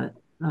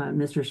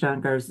Mr.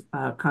 Shankar's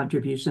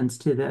contributions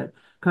to the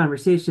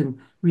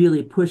conversation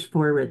really push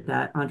forward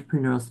that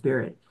entrepreneurial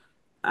spirit.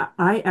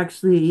 I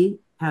actually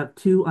have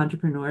two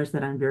entrepreneurs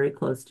that I'm very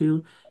close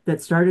to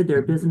that started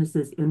their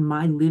businesses in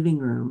my living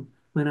room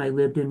when I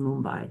lived in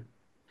Mumbai.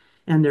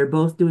 And they're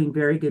both doing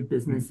very good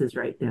businesses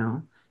right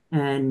now,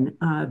 and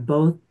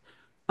both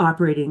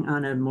operating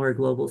on a more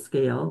global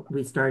scale.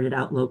 We started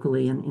out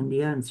locally in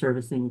India and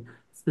servicing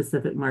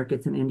specific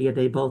markets in India.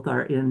 They both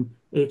are in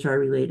HR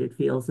related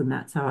fields, and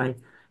that's how I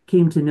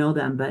came to know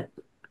them. But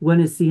one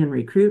is See and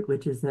Recruit,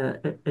 which is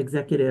a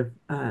executive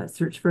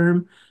search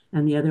firm,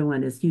 and the other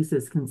one is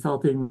Husis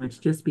Consulting,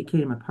 which just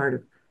became a part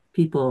of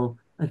People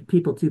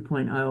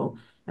 2.0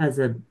 as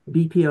a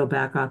BPO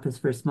back office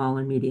for small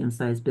and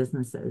medium-sized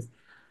businesses.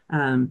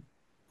 Um,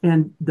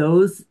 and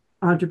those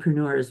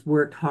entrepreneurs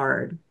worked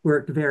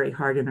very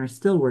hard, and are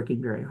still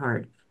working very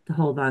hard to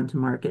hold on to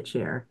market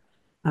share.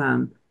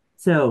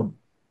 So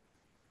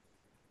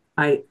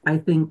I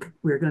think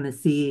we're going to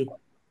see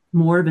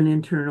more of an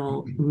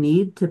internal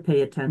need to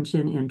pay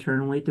attention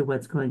internally to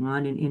what's going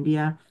on in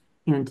India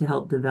and to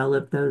help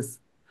develop those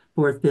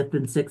fourth, fifth,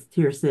 and sixth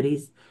tier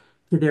cities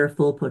to their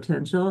full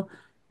potential.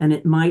 And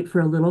it might,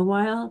 for a little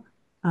while,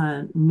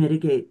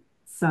 mitigate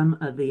some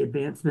of the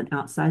advancement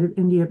outside of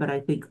India, but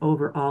I think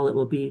overall it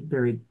will be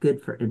very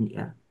good for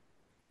India.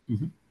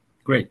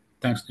 Great.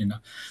 Thanks,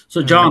 Nina.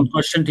 So, John,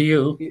 question to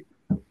you.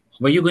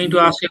 Were you going to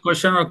Yeah. ask a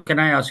question, or can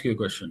I ask you a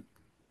question?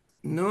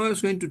 No, I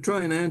was going to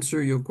try and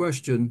answer your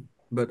question,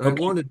 but I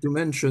Okay. wanted to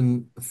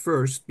mention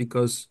first,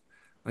 because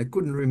I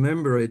couldn't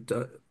remember it.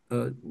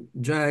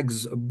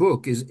 Jag's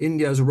book is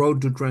India's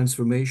Road to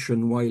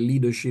Transformation: Why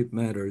Leadership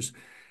Matters.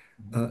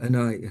 And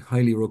I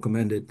highly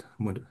recommend it.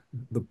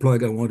 The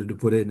plug I wanted to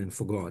put in and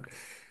forgot.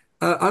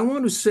 I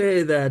want to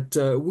say that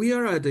we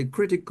are at a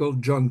critical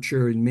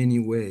juncture in many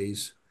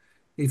ways.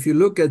 If you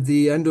look at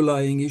the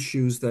underlying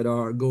issues that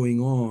are going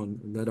on,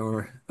 that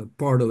are a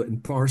part of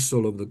and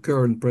parcel of the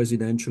current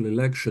presidential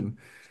election,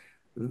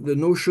 the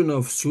notion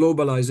of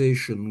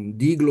globalization,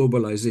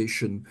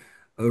 deglobalization,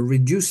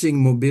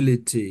 reducing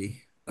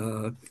mobility,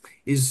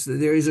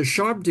 there is a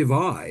sharp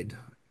divide,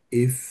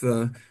 if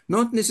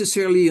not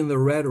necessarily in the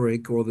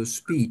rhetoric or the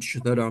speech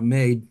that are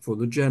made for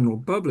the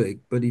general public,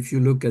 but if you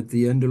look at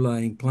the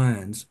underlying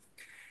plans.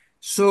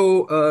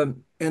 So,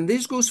 and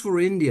this goes for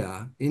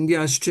India. India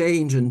has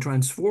changed and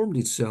transformed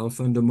itself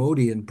under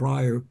Modi and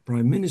prior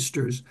prime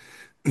ministers.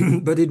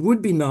 But it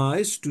would be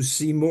nice to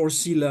see more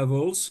sea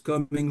levels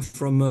coming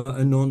from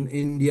a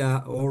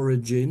non-India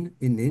origin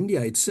in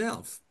India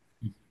itself,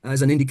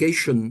 as an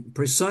indication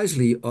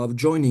precisely of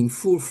joining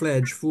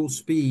full-fledged, full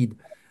speed,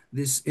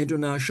 this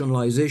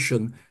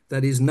internationalization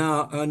that is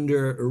now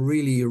under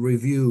really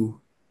review.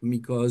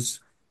 Because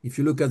if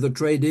you look at the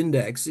trade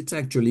index, it's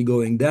actually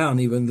going down,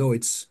 even though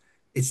it's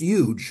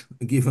huge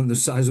given the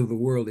size of the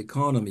world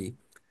economy.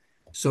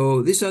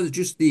 So these are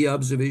just the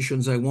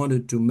observations I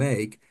wanted to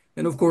make.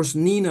 And of course,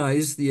 Nina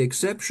is the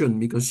exception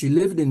because she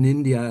lived in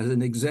India as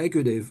an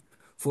executive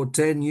for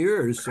 10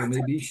 years. So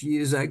maybe she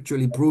is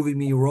actually proving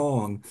me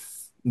wrong.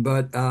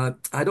 But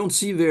I don't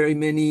see very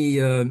many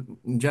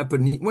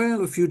Japanese,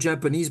 well, a few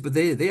Japanese, but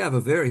they have a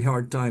very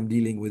hard time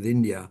dealing with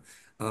India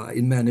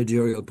in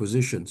managerial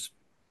positions.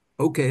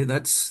 Okay,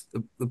 that's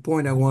the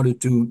point I wanted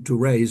to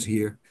raise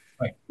here.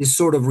 Right. This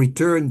sort of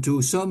return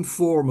to some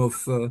form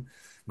of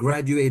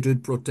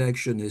graduated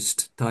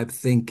protectionist type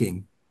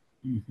thinking.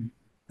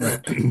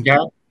 Right.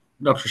 Yeah,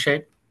 Dr.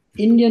 Shade?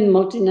 Indian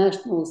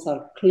multinationals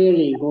are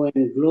clearly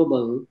going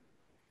global,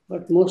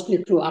 but mostly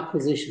through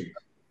acquisitions.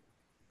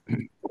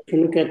 If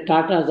you look at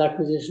Tata's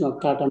acquisition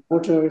of Tata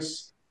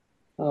Motors,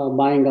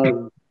 buying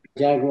out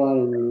Jaguar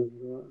and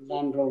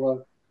Land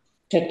Rover,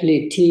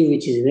 Tetley Tea,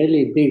 which is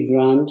really big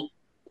brand.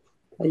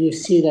 You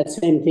see that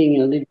same thing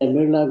in the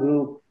Birla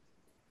Group.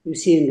 You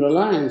see in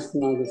Reliance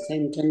now the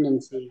same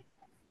tendency.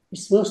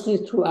 It's mostly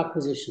through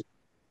acquisition.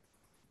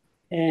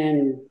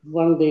 And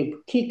one of the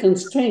key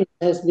constraints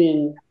has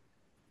been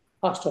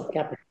cost of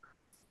capital.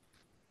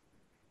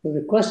 So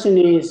the question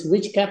is,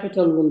 which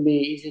capital will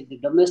be? Is it the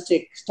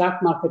domestic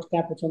stock market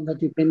capital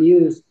that you can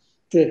use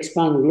to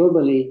expand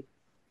globally,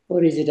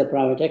 or is it a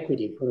private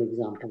equity, for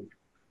example?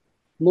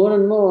 More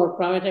and more,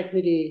 private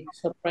equity,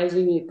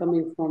 surprisingly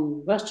coming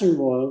from Western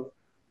world,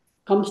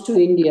 comes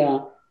to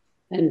India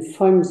and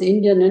funds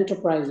Indian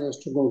enterprises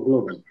to go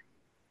global.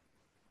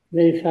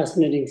 Very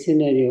fascinating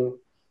scenario.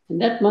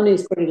 And that money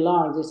is pretty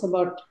large. It's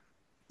about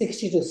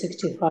 $60 to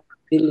 $65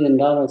 billion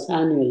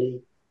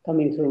annually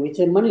coming through. It's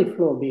a money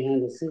flow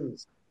behind the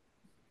scenes.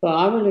 So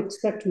I will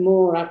expect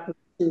more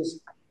acquisitions.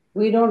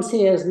 We don't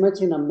see as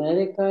much in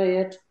America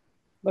yet,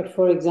 but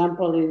for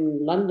example,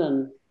 in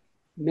London,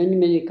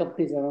 many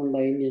companies are owned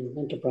by Indian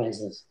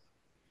enterprises.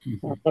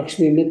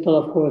 Lakshmi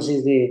Mittal, of course,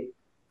 is the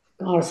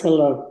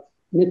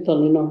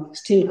ArcelorMittal,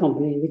 steel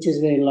company, which is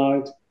very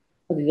large.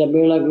 The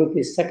Birla Group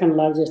is second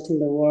largest in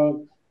the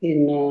world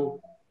in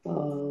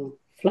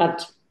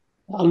flat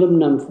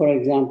aluminum, for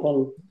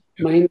example.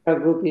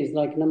 Mahindra Group is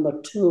like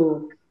number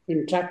 2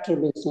 in tractor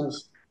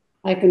business.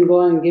 I can go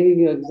on giving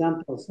you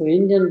examples. So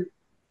Indian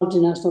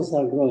multinationals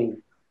are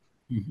growing.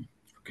 Mhm.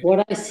 Okay.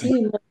 What I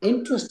see more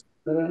interesting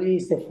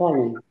is the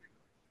following.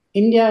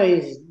 India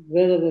is,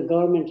 whether the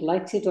government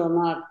likes it or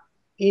not,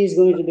 is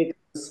going to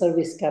become the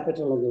service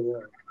capital of the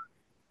world.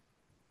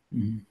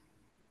 Mhm.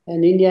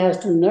 And India has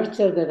to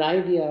nurture that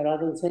idea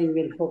rather than saying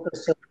we'll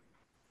focus.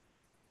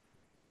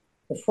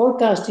 The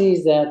forecast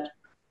is that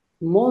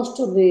most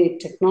of the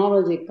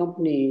technology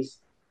companies,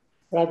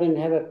 rather than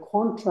have a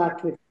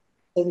contract with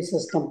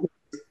services companies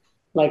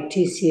like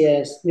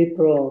TCS,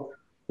 Wipro,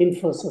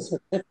 Infosys,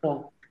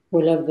 etc.,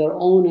 will have their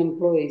own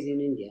employees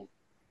in India.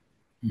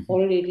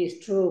 Already it is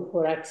true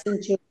for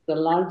Accenture, the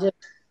largest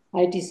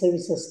IT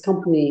services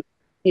company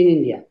in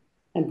India,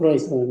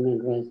 employs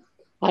government, right?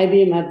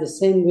 IBM had the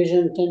same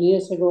vision 10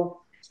 years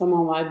ago.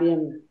 Somehow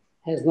IBM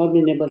has not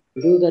been able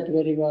to do that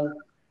very well.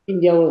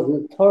 India was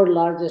the third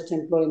largest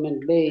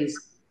employment base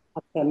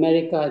after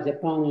America,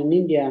 Japan, and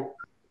India.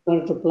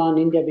 Wanted to plan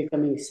India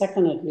becoming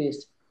second at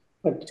least.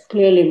 But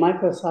clearly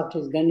Microsoft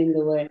is bending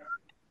the way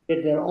to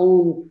get their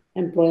own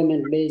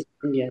employment base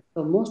in India.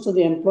 So most of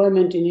the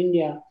employment in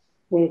India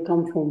will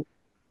come from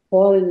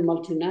foreign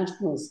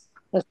multinationals,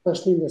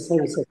 especially in the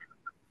services.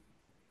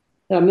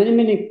 There are many,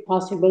 many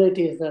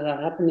possibilities that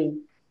are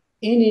happening.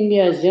 In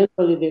India,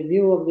 generally, the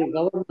view of the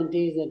government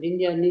is that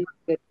India needs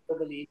to get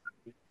globally.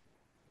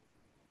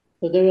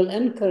 So they will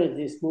encourage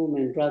this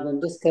movement rather than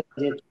discourage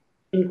it,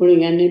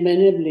 including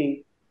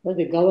enabling that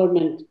the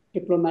government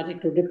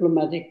diplomatic to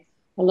diplomatic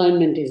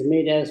alignment is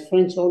made, as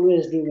French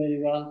always do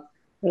very well,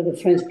 where the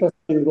French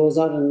president goes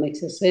out and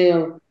makes a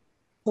sale.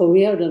 So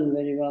we have done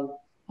very well.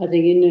 I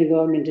think Indian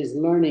government is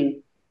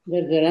learning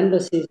that their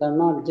embassies are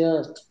not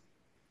just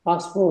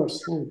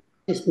passports and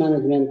tourist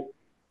management,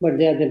 but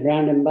they are the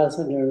brand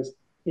ambassadors,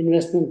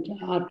 investment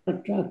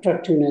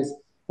attractiveness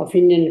of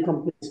Indian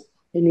companies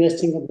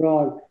investing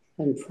abroad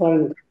and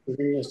foreign companies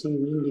investing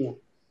in India.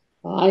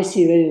 I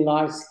see very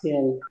large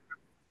scale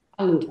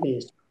talent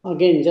based.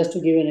 Again, just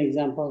to give an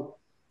example,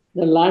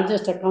 the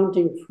largest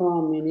accounting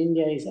firm in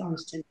India is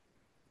Ernst.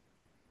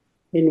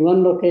 In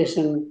one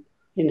location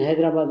in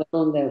Hyderabad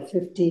alone, there are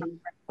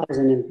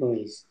 50,000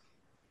 employees.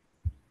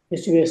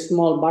 Used to be a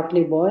small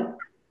Bartley boy.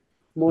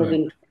 More Right.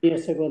 than 20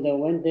 years ago, they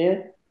went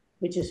there,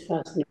 which is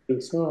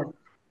fascinating. So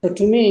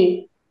to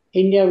me,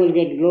 India will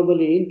get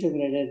globally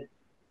integrated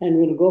and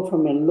will go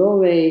from a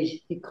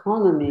low-wage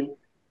economy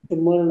to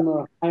more and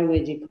more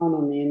high-wage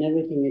economy in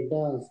everything it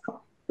does,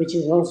 which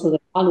is also the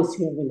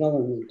policy of the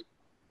government.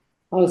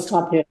 I'll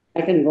stop here.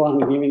 I can go on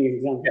giving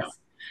examples.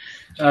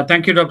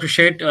 Thank you, Dr.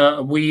 Sheth.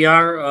 We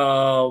are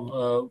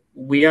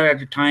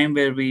at a time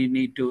where we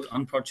need to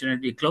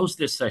unfortunately close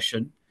this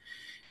session.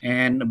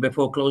 And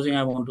before closing,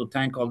 I want to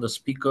thank all the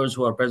speakers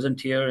who are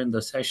present here in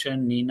the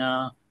session: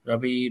 Nina,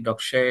 Ravi,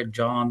 Dr. Sheth,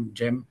 John,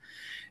 Jim,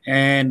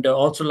 and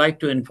also like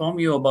to inform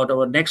you about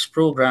our next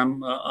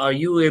program. Are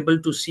you able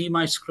to see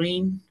my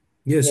screen?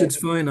 Yes, Yes. it's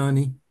fine,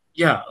 Ani.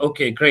 Yeah,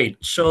 okay, great.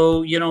 So,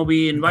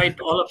 we invite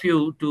all of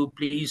you to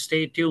please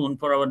stay tuned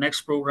for our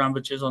next program,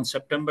 which is on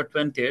September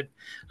 20th,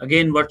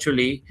 again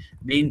virtually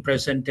being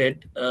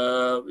presented.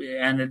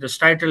 And it is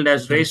titled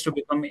as Race to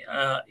Become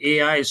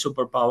AI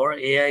Superpower.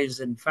 AI is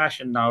in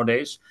fashion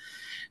nowadays.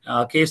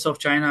 Case of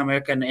China,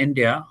 America, and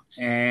India.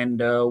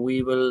 And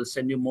we will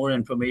send you more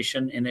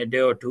information in a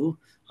day or two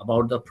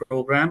about the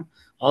program.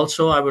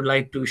 Also, I would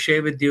like to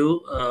share with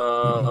you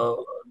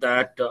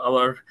that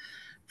our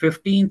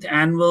 15th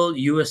annual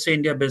USA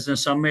India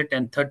Business Summit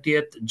and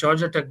 30th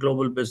Georgia Tech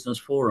Global Business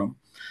Forum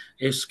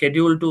is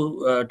scheduled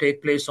to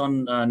take place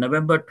on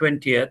November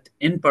 20th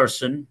in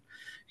person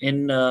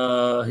in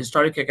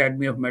Historic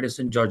Academy of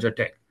Medicine, Georgia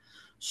Tech.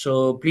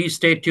 So please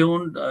stay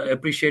tuned.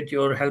 Appreciate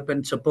your help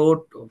and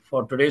support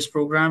for today's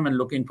program and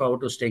looking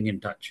forward to staying in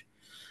touch.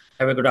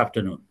 Have a good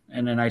afternoon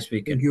and a nice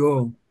Thank weekend. you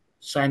all.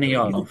 Signing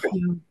Have a off.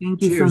 good,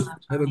 Thank you so cheers.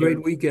 much. Have a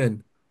great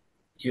weekend.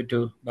 You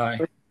too. Bye.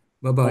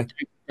 Bye bye.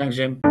 Thanks,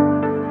 Jim.